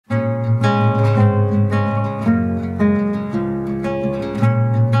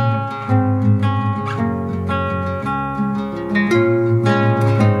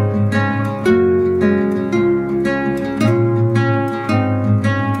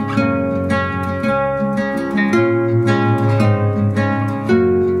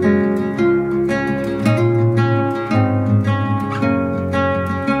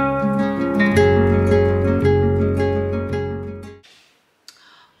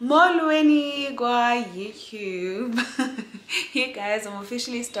Molweni kwa YouTube. Hey guys, I'm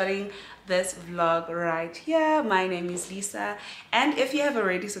officially starting this vlog right here. My name is Lisa, and if you have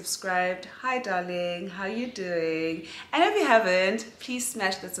already subscribed, hi darling, how you doing? And if you haven't, please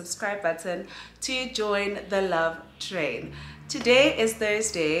smash the subscribe button to join the love train. Today is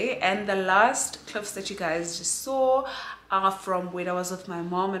Thursday, and the last clips that you guys just saw are from when I was with my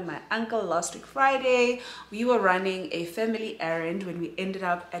mom and my uncle last week Friday. We were running a family errand when we ended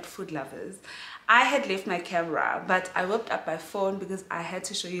up at Food Lovers. I had left my camera, but I whipped up my phone because I had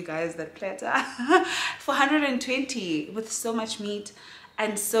to show you guys that platter for 120 with so much meat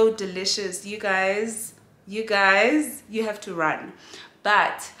and so delicious. You guys, you have to run.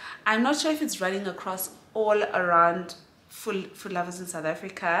 But I'm not sure if it's running across all around Food Lovers in South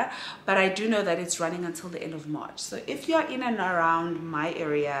Africa, but I do know that it's running until the end of March. So if you're in and around my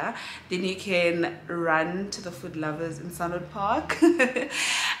area, then you can run to the Food Lovers in Sunwood Park.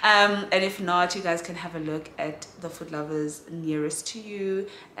 And if not, you guys can have a look at the Food Lovers nearest to you,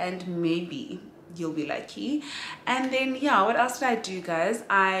 and maybe you'll be lucky. And then yeah, what else did I do, guys?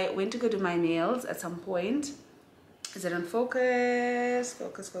 I went to go do my nails at some point. Is it on focus?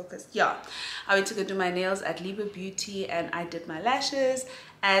 Focus. Yeah, I went to go do my nails at Libo Beauty, and I did my lashes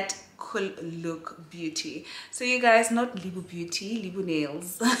at Cool Look Beauty. So you guys, not Libo Beauty, Libo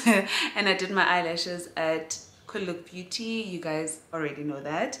Nails. And I did my eyelashes at Cool Look Beauty. You guys already know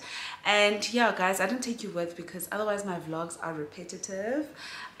that. And yeah guys, I didn't take you with because otherwise my vlogs are repetitive.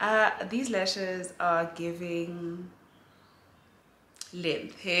 These lashes are giving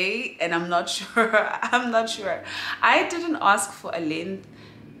length, hey, and I'm not sure I didn't ask for a length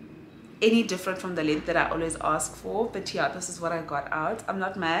any different from the length that I always ask for, but yeah, this is what I got out. I'm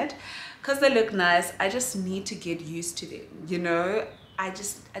not mad because they look nice. I just need to get used to them, you know. I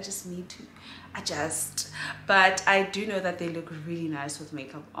just need to adjust, but I do know that they look really nice with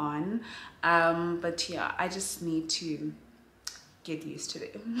makeup on. But yeah, I just need to get used to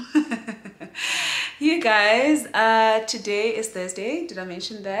them. You guys, today is Thursday, did I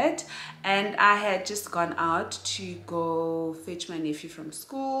mention that? And I had just gone out to go fetch my nephew from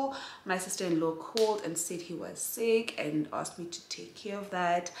school. My sister-in-law called and said he was sick and asked me to take care of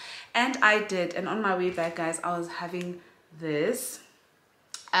that, and I did. And on my way back, guys, I was having this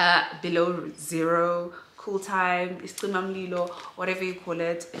below zero cool time, istimamlilo, whatever you call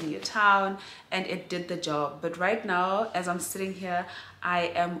it in your town, and it did the job. But right now, as I'm sitting here,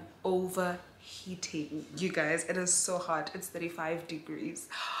 I am overheating, you guys. It is so hot. It's 35 degrees.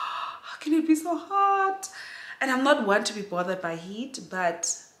 How can it be so hot? And I'm not one to be bothered by heat,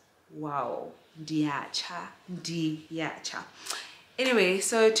 but wow, diacha. Anyway,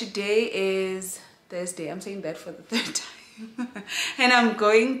 so today is Thursday. I'm saying that for the third time. And I'm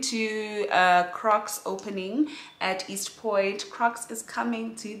going to Crocs opening at East Point. Crocs is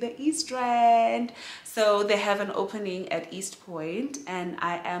coming to the East Rand, so they have an opening at East Point, and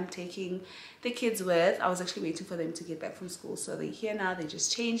I am taking the kids with. I was actually waiting for them to get back from school, so they're here now. They're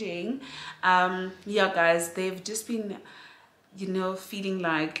just changing. Yeah guys, they've just been, you know, feeling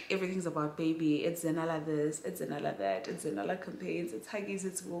like everything's about baby. It's Zenala this, it's Zenala that, it's Zenala campaigns, it's Huggies,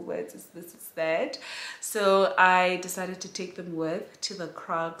 it's Woolworths, it's this, it's that. So I decided to take them with to the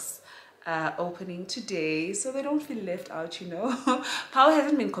Crocs opening today, so they don't feel left out, you know. Paul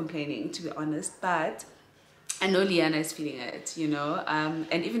hasn't been complaining, to be honest, but I know Liana is feeling it, you know.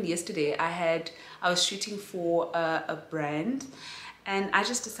 And even yesterday I was shooting for a brand, and I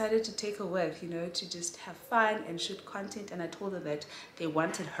just decided to take her with, you know, to just have fun and shoot content. And I told her that they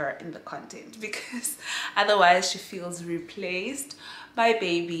wanted her in the content because otherwise she feels replaced by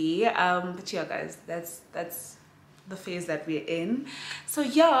baby. But yeah guys, that's the phase that we're in. So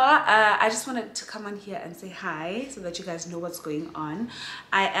yeah, I just wanted to come on here and say hi so that you guys know what's going on.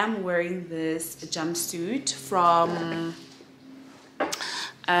 I am wearing this jumpsuit from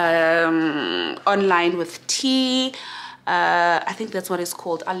Online with Tea. I think that's what it's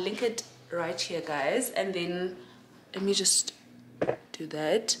called. I'll link it right here, guys, and then let me just do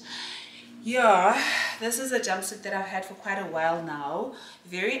that. Yeah, this is a jumpsuit that I've had for quite a while now.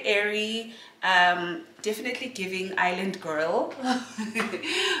 Very airy, definitely giving island girl.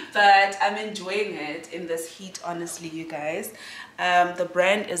 But I'm enjoying it in this heat, honestly, you guys. The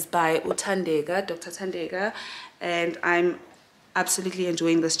brand is by Uthandega, Dr. Thandega, and I'm absolutely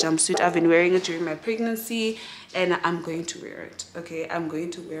enjoying this jumpsuit. I've been wearing it during my pregnancy, and I'm going to wear it. Okay, I'm going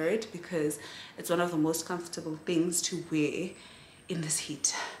to wear it because it's one of the most comfortable things to wear in this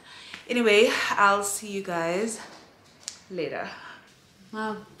heat. Anyway, I'll see you guys later.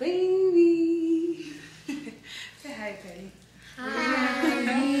 My baby. Say hi, Patty.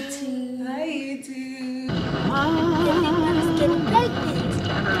 Hi, you too. Hi, you too. Everyone's getting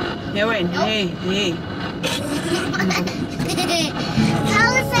pregnant. Hey, wait, hey, hey.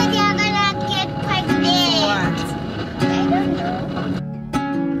 How said you're gonna get pregnant? What? I don't know.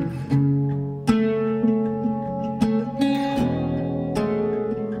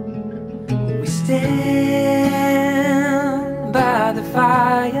 We stand by the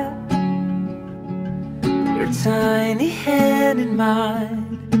fire, your tiny hand in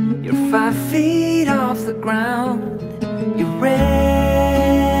mine. You're 5 feet off the ground. You rest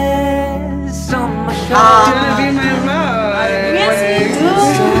on my shoulder. Do you wanna be my mom? Yes, we do.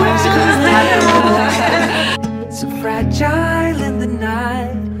 So fragile in the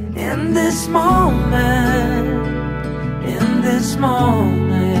night, in this moment, in this moment.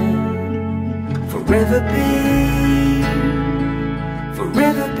 Forever be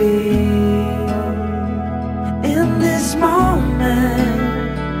in this moment,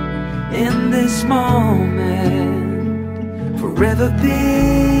 in this moment. Forever be.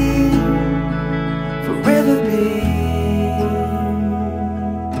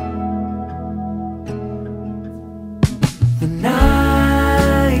 The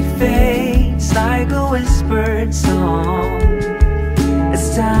night fades like a whispered song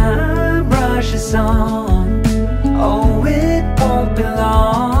as time rushes on. Oh, it won't be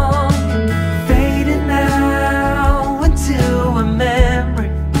long, fading now into a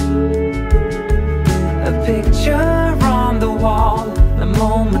memory, a picture on the wall, a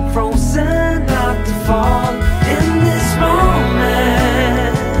moment frozen not to fall. In this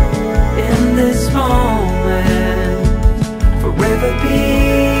moment, in this moment, forever be,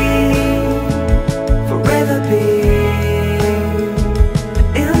 forever be.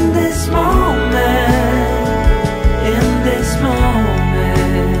 In this moment, in this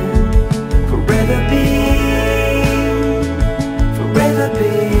moment, forever be, forever be.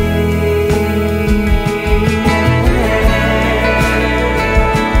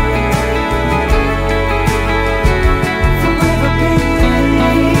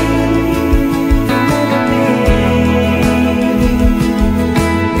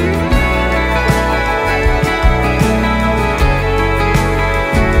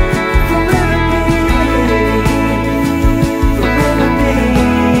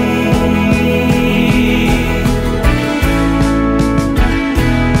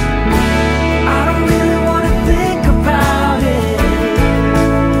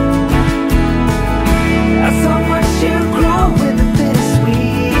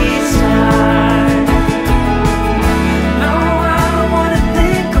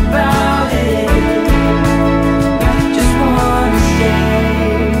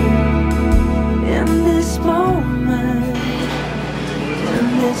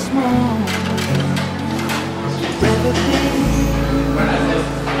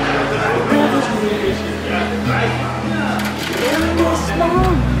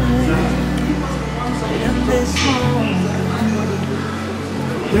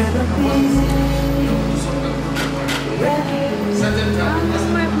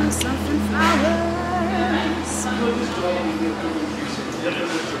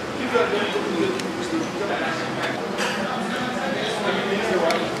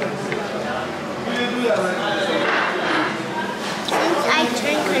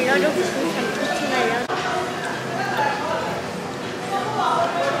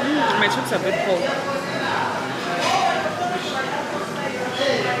 My chips are a bit cold.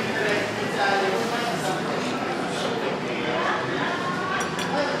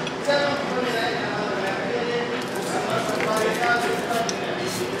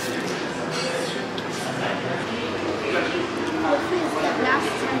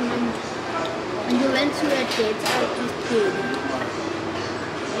 Last time when you went to a date out with food,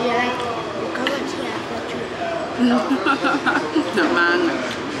 you're like, you covered here for you. No, man.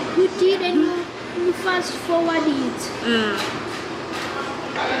 You did and you fast forward it.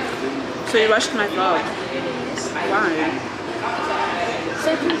 So you watched my vlog? Why? So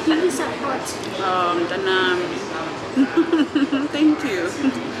to give you support. Then, thank you.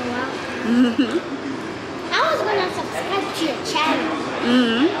 Wow. I was gonna subscribe to your channel.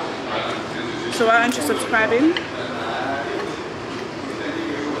 So why aren't you subscribing?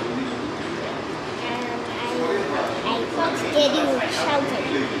 I thought Daddy would shout at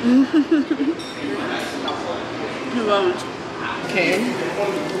you. You won't. Okay.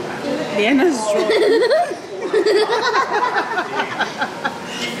 Vienna's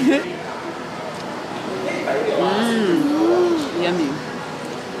wrong. Yummy.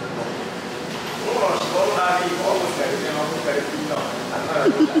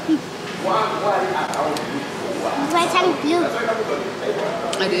 It's like blue.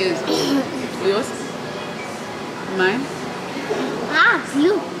 It is. Yours? Mine? Ah,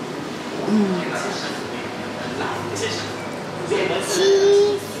 blue. Cheese.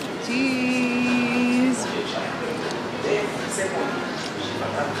 Cheese.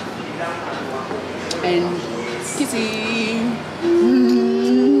 And kissing.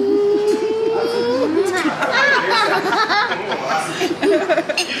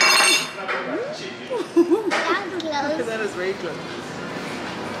 That is very close.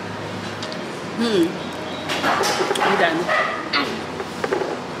 I'm done.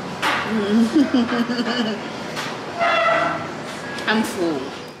 I'm full.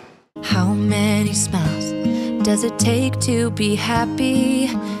 How many smiles does it take to be happy?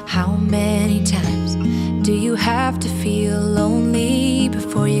 How many times do you have to feel lonely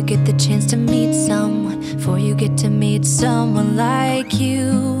before you get the chance to meet someone? Before you get to meet someone like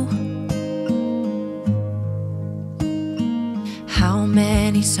you? How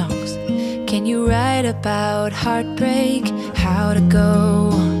many songs can you write about heartbreak? How to go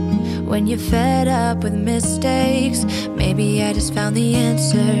on when you're fed up with mistakes? Maybe I just found the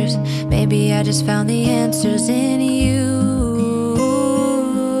answers. Maybe I just found the answers in you.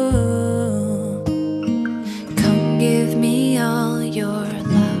 Come give me all your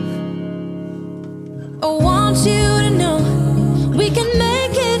love. I want you to know we can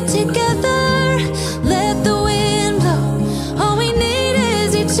make it together. Let the wind blow. All we need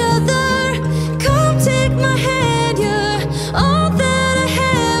is each other. Come take my hand, you're all that I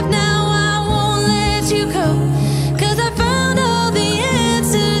have now. I won't let you go, 'cause I found all the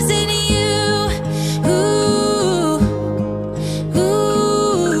answers in you. Ooh,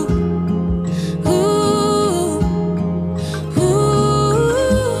 ooh, ooh,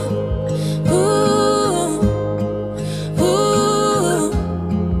 ooh,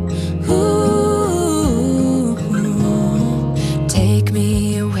 ooh. Take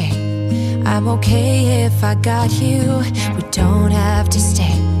me away. I'm okay if I got you. We don't have to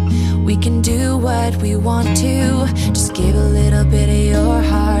stay. We can do what we want to. Just give a little bit of your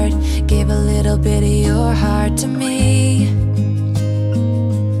heart. Give a little bit of your heart to me.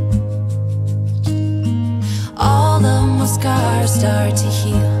 All of my scars start to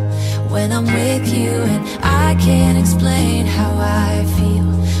heal when I'm with you, and I can't explain how I feel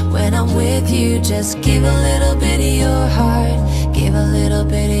when I'm with you. Just give a little bit of your heart. Give a little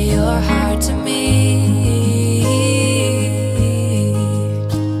bit of your heart to me.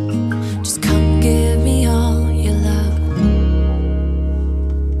 Just come give me all your love.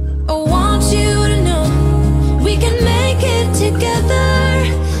 I want you to know we can make it together.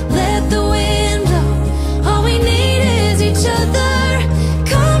 Let the wind blow. All we need is each other.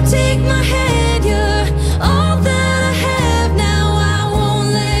 Come take my hand, you're all that I have now. I won't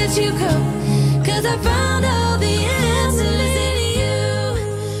let you go, 'cause I found all the answers in you.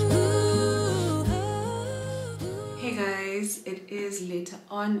 Hey guys, it is later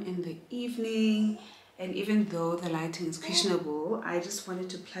on in the evening, and even though the lighting is questionable, I just wanted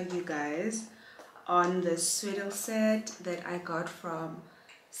to plug you guys on the sweater set that I got from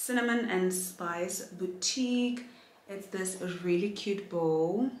Cinnamon and Spice Boutique. It's this really cute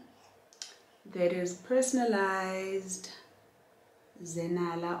bow that is personalized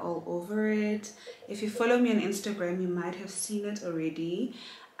Zenala all over it. If you follow me on Instagram, you might have seen it already,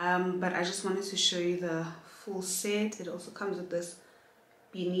 but I just wanted to show you the full set. It also comes with this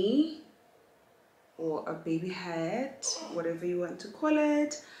beanie or a baby hat, whatever you want to call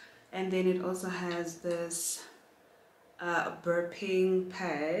it, and then it also has this burping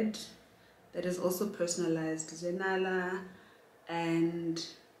pad that is also personalized Zenala, and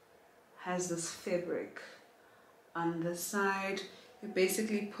has this fabric on the side. You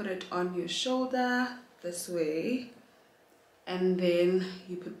basically put it on your shoulder this way, and then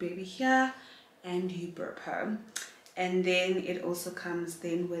you put baby here and you burp her. And then it also comes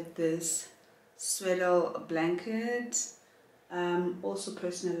then with this swaddle blanket, also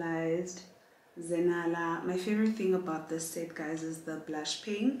personalized Zenala. My favorite thing about this set, guys, is the blush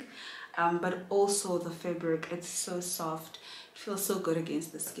pink, but also the fabric. It's so soft. It feels so good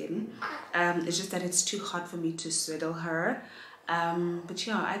against the skin. It's just that it's too hot for me to swaddle her. But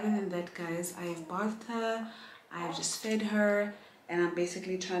yeah, other than that, guys, I've bathed her, I've just fed her, and I'm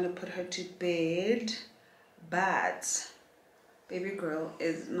basically trying to put her to bed, but baby girl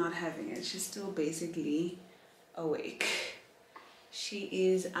is not having it. She's still basically awake. She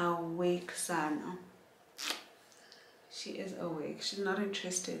is awake, son. She is awake. She's not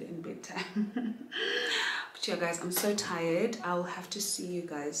interested in bedtime. But yeah, guys, I'm so tired. I'll have to see you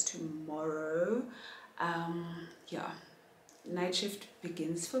guys tomorrow. Yeah, night shift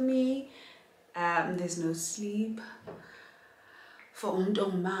begins for me. There's no sleep for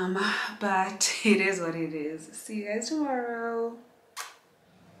mama, but it is what it is. See you guys tomorrow.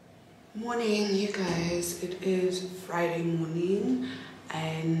 Morning, you guys. It is Friday morning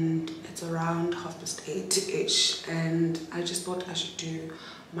and it's around 8:30ish, and I just thought I should do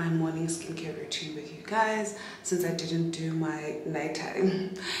my morning skincare routine with you guys since I didn't do my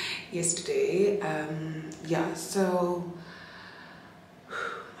nighttime yesterday. Yeah, so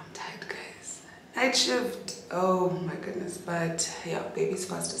I'm tired, guys. Night shift, oh my goodness. But yeah, baby's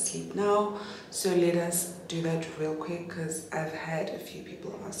fast asleep now, so let us do that real quick because I've had a few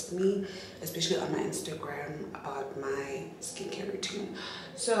people ask me, especially on my Instagram, about my skincare routine.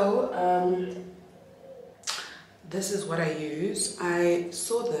 So this is what I use. I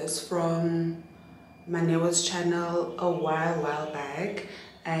saw this from Manewa's channel a while back,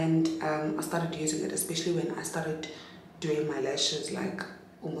 and I started using it, especially when I started doing my lashes like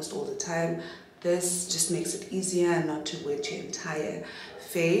almost all the time. This just makes it easier not to wet your entire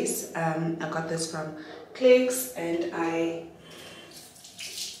face. I got this from Clicks and I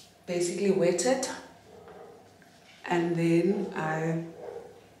basically wet it and then I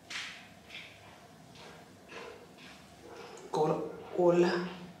go all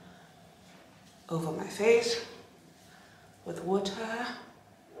over my face with water.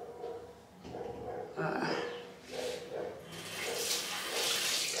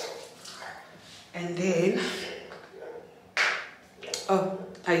 And then, oh,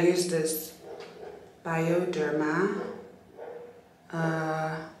 I use this Bioderma.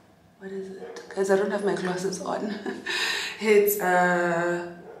 What is it? Because I don't have my glasses on. It's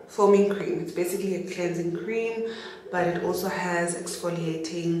a foaming cream. It's basically a cleansing cream, but it also has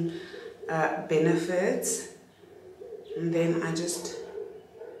exfoliating benefits. And then I just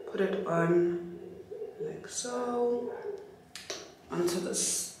put it on like so onto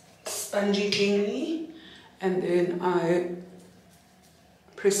this spongy thingy, and then I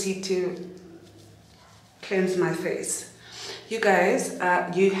proceed to cleanse my face. You guys,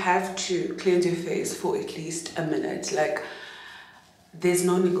 you have to cleanse your face for at least a minute. Like, there's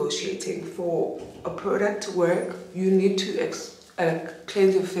no negotiating. For a product to work, you need to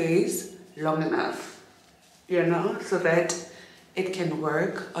cleanse your face long enough, you know, so that it can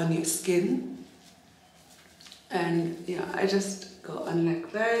work on your skin. And yeah, I just go on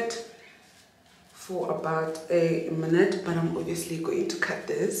like that for about a minute, but I'm obviously going to cut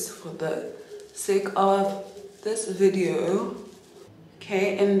this for the sake of this video.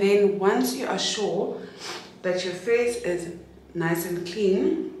 Okay, and then once you are sure that your face is nice and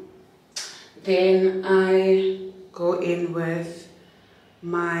clean, then I go in with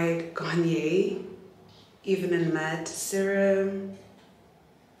my Garnier Even and Matte Serum.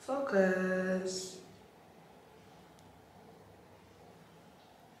 Focus.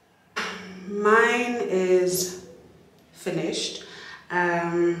 Mine is finished,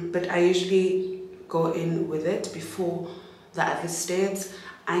 but I usually go in with it before the other steps.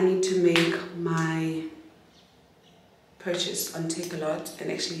 I need to make my purchase on Takealot and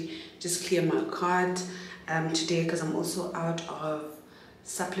actually just clear my cart today, because I'm also out of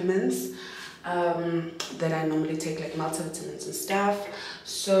supplements that I normally take, like multivitamins and stuff.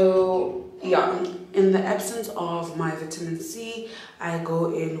 So yeah, in the absence of my vitamin C, I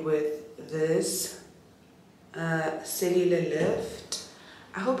go in with this Cellular Lift.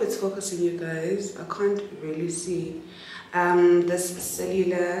 I hope it's focusing, you guys. I can't really see. This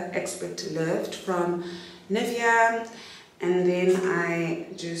Cellular Expert Lift from Nivea, and then I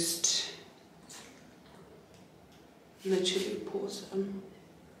just literally pour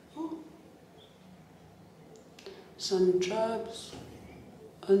some drops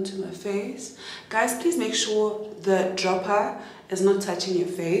onto my face. Guys, please make sure the dropper is not touching your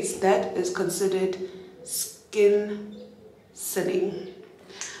face. That is considered skin thinning,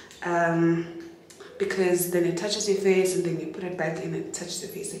 because then it touches your face and then you put it back in and it touches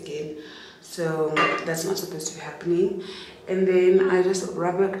your face again. So that's not supposed to be happening. And then I just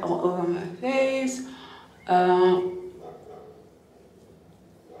rub it all over my face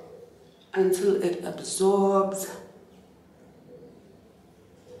until it absorbs.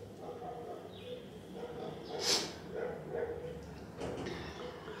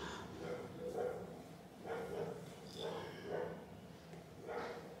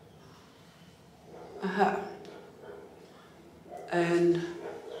 And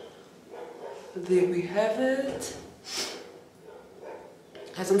there we have it.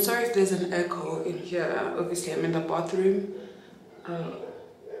 Guys, I'm sorry if there's an echo in here. Obviously, I'm in the bathroom.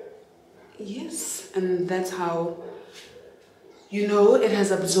 Yes, and that's how you know it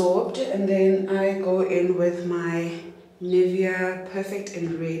has absorbed. And then I go in with my Nivea Perfect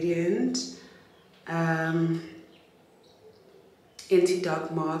and Radiant Anti-Dark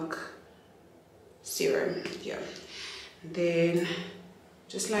Mark Serum. Yeah. Then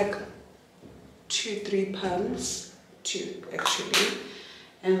just like 2-3 pumps, 2 actually,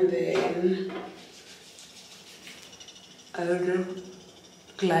 and then I'll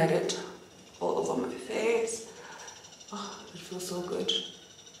glide it all over my face. Oh, it feels so good.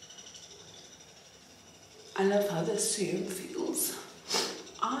 I love how the serum feels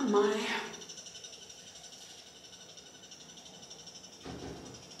on my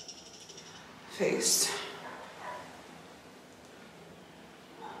face.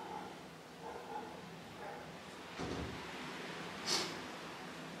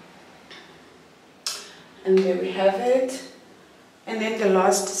 And there we have it. And then the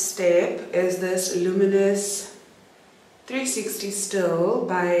last step is this Luminous 360 Still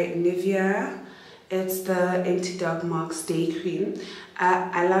by Nivea. It's the Anti-Dark Marks Day Cream.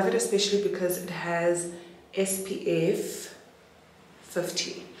 I love it especially because it has SPF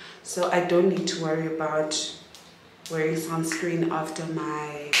 50. So I don't need to worry about wearing sunscreen after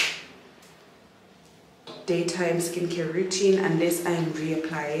my daytime skincare routine unless I am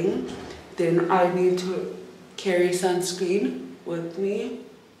reapplying. Then I need to carry sunscreen with me.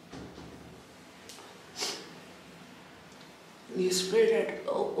 You spread it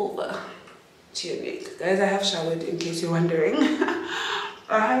all over to your neck. Guys, I have showered in case you're wondering.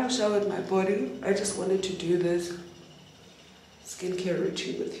 I have showered my body. I just wanted to do this skincare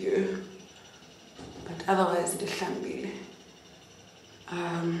routine with you. But otherwise, it is shambili.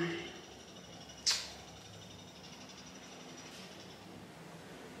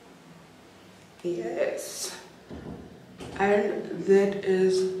 Yes, and that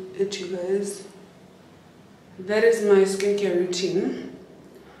is it, you guys. That is my skincare routine.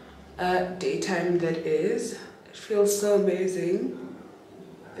 Daytime, that is. It feels so amazing.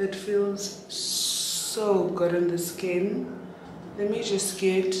 It feels so good on the skin. Let me just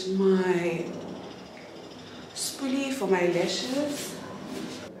get my spoolie for my lashes.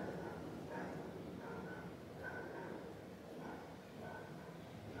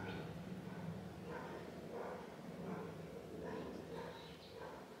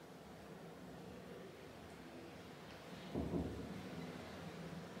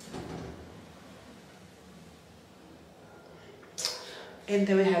 And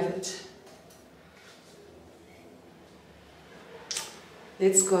there we have it.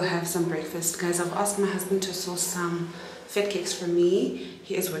 Let's go have some breakfast. Guys, I've asked my husband to source some fat cakes for me.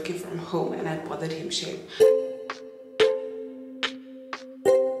 He is working from home and I bothered him shame.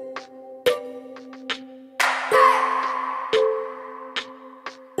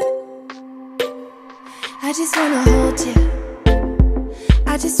 I just wanna hold you.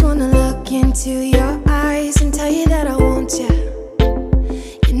 I just wanna look into your eyes and tell you that I want you.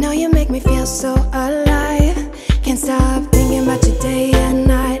 You know you make me feel so alive. Can't stop thinking about you day and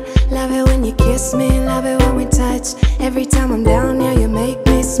night. Love it when you kiss me, love it when we touch. Every time I'm down here, you make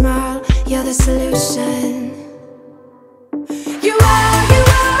me smile. You're the solution. You are, you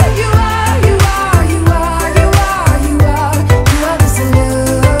are, you are, you are, you are, you are, you are. You are the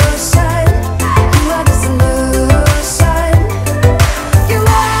solution. You are the solution. You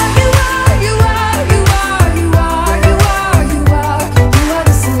are, you are, you are, you are, you are, you are, you are. You are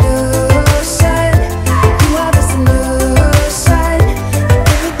the solution. You are the solution.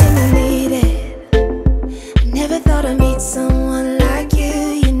 Everything I needed. I never thought I'd meet someone like you.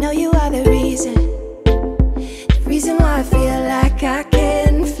 You know you are the reason. The reason why I feel like I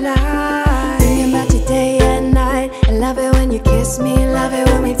can fly. Thinking about you day and night. I love it when you kiss me, love it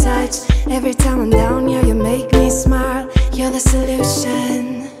when we touch. Every time I'm down here, you make me smile. You're the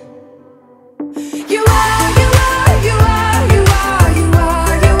solution. You are, you are, you are, you are, you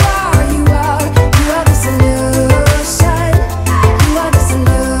are, you are, you are. You are the solution. You are the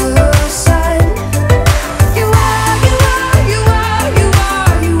solution. You are, you are, you are, you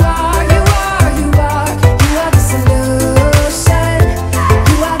are, you are, you are, you are. You are the solution.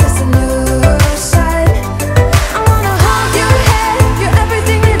 You are the solution. I wanna hold your head. You're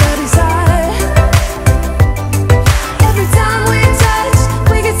everything that I desire. Every time we touch,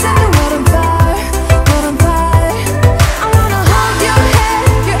 we get set the world on fire, world on fire. I wanna hold your head.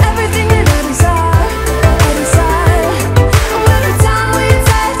 You're everything that I desire, I desire. Oh, every time we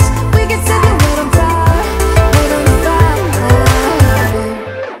touch, we get set the world on fire, world on fire.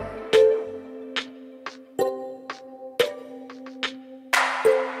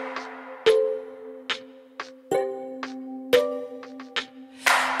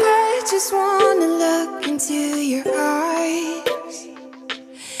 I just wanna look into your eyes.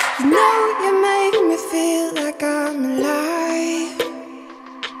 You know you make me feel like I'm alive.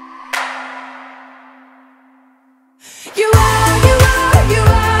 You are, you are, you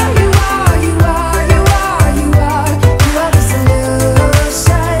are, you are, you are, you are, you are. You are the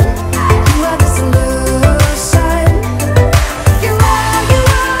solution. You are the solution.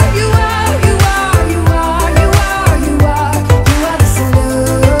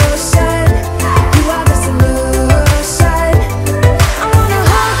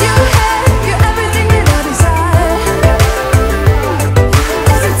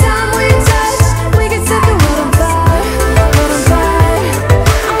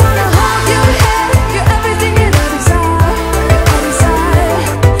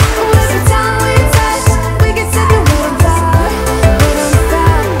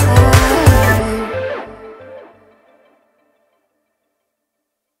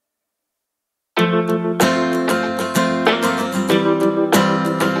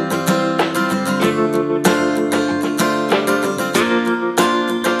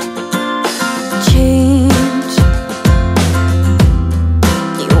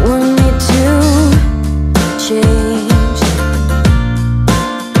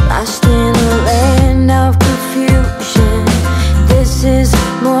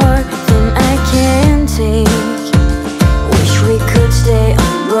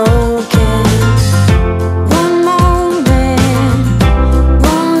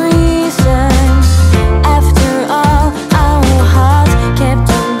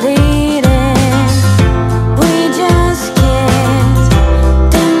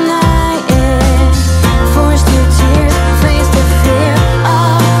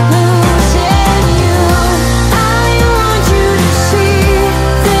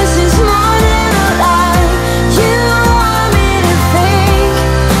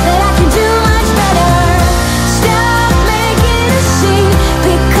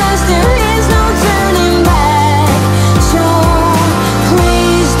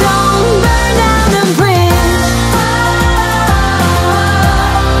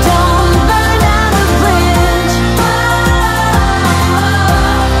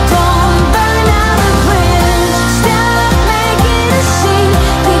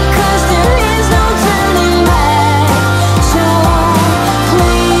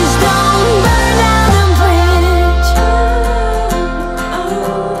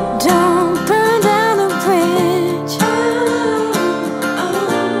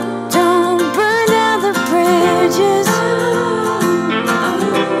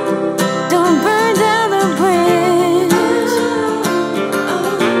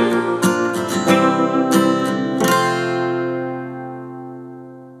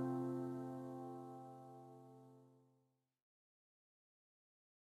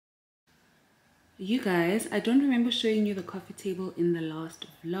 You guys, I don't remember showing you the coffee table in the last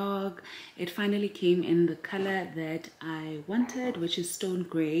vlog. It finally came in the color that I wanted, which is stone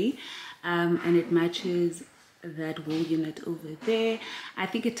gray, and it matches that wall unit over there. I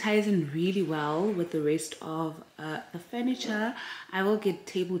think it ties in really well with the rest of the furniture. I will get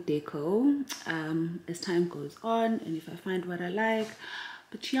table deco as time goes on and if I find what I like.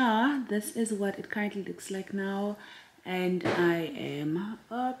 But yeah, this is what it currently looks like now, and I am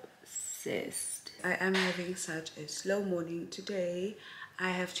obsessed. I am having such a slow morning today. I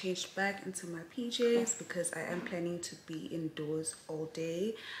have changed back into my PJs because I am planning to be indoors all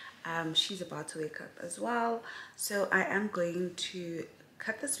day. She's about to wake up as well, so I am going to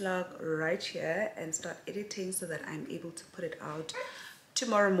cut this vlog right here and start editing so that I'm able to put it out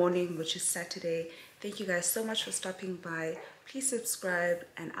tomorrow morning, which is Saturday. Thank you guys so much for stopping by. Please subscribe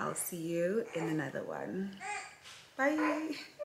and I'll see you in another one. Bye.